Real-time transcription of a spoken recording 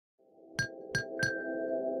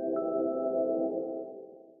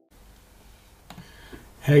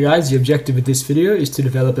Hey guys, the objective of this video is to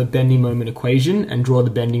develop a bending moment equation and draw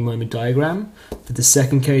the bending moment diagram for the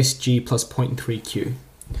second case G plus 0.3q.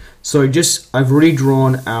 So I've already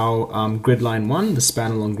drawn our grid line 1, the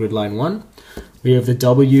span along grid line 1. We have the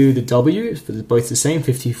W for both the same,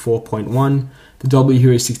 54.1. The W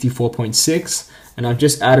here is 64.6, and I've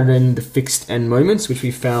just added in the fixed end moments which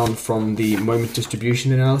we found from the moment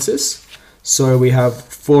distribution analysis. So we have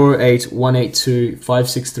 408, 182,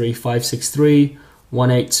 563, 563,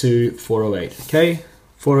 182, 408, okay?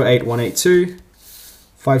 408, 182,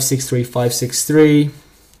 563, 563,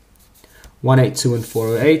 182 and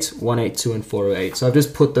 408, 182 and 408. So I've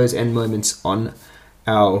just put those end moments on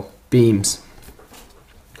our beams.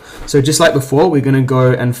 So just like before, we're going to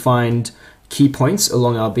go and find key points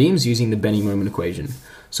along our beams using the bending moment equation.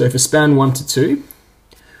 So for span 1 to 2,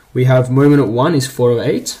 we have moment at 1 is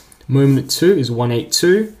 408, moment at 2 is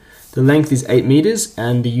 182, the length is 8 meters,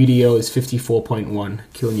 and the UDL is 54.1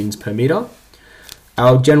 kilonewtons per meter.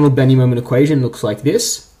 Our general bending moment equation looks like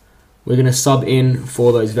this. We're going to sub in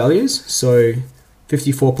for those values. So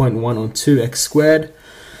 54.1 on 2x squared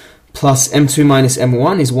plus m2 minus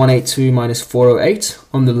m1 is 182 minus 408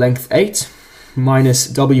 on the length 8 minus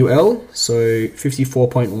WL, so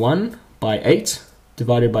 54.1 by 8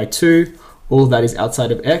 divided by 2. All of that is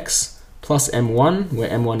outside of x, plus m1, where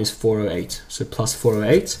m1 is 408, so plus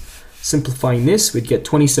 408. Simplifying this, we'd get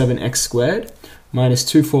 27x squared minus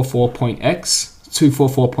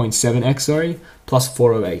 244.7x, plus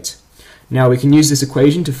 408. Now we can use this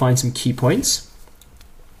equation to find some key points.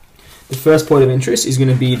 The first point of interest is going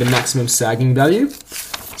to be the maximum sagging value.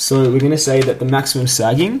 So we're going to say that the maximum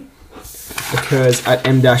sagging occurs at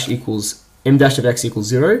m dash of x equals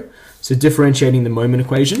 0. So differentiating the moment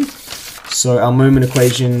equation. So our moment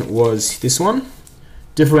equation was this one.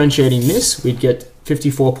 Differentiating this, we'd get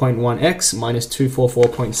 54.1x minus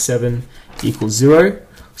 244.7 equals 0.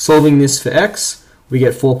 Solving this for x, we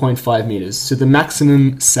get 4.5 meters. So the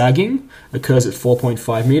maximum sagging occurs at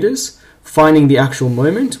 4.5 meters. Finding the actual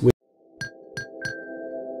moment,